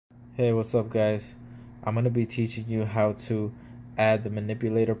Hey, what's up guys? I'm going to be teaching you how to add the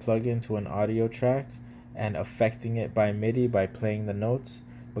Manipulator plugin to an audio track and affecting it by Midi by playing the notes.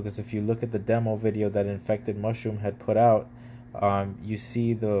 Because if you look at the demo video that Infected Mushroom had put out, you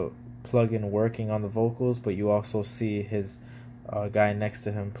see the plugin working on the vocals, but you also see his guy next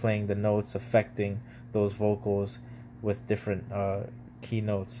to him playing the notes, affecting those vocals with different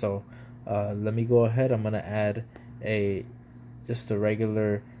keynotes. So let me go ahead. I'm going to add just a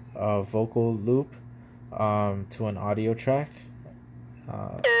regular vocal loop to an audio track.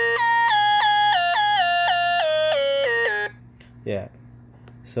 Yeah,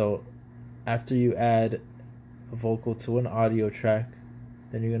 so after you add a vocal to an audio track,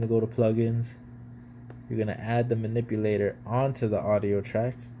 then you're going to go to plugins. You're going to add the manipulator onto the audio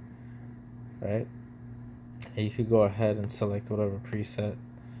track, right? And you could go ahead and select whatever preset.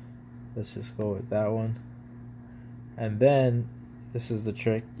 Let's just go with that one. And then this is the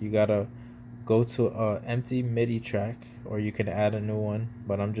trick. You gotta go to an empty MIDI track, or you can add a new one,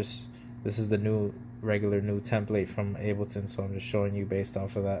 but this is the regular new template from Ableton, so I'm just showing you based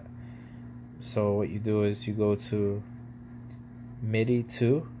off of that. So what you do is you go to MIDI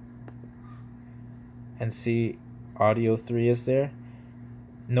 2 and see audio 3 is there.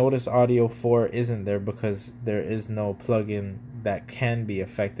 Notice audio 4 isn't there because there is no plugin that can be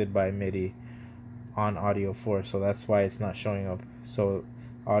affected by MIDI on audio 4, so that's why it's not showing up. So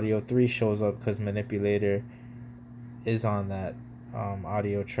audio 3 shows up because Manipulator is on that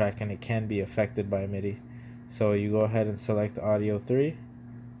audio track and it can be affected by MIDI. So you go ahead and select audio 3,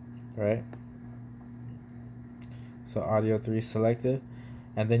 right? So audio 3 selected,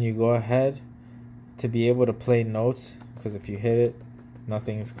 and then you go ahead to be able to play notes, because if you hit it,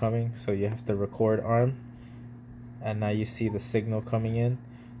 nothing is coming, so you have to record arm, and now you see the signal coming in.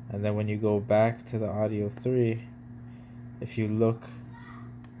 And then when you go back to the audio 3, if you look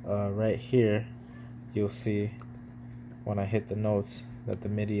right here, you'll see when I hit the notes that the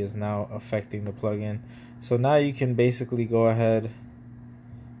MIDI is now affecting the plugin. So now you can basically go ahead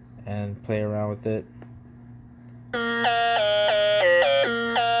and play around with it.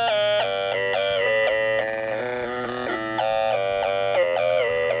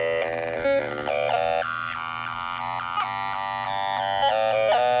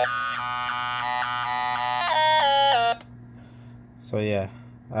 So yeah,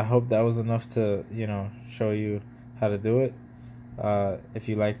 I hope that was enough to, show you how to do it. If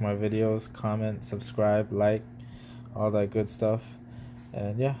you like my videos, comment, subscribe, like, all that good stuff.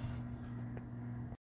 And yeah.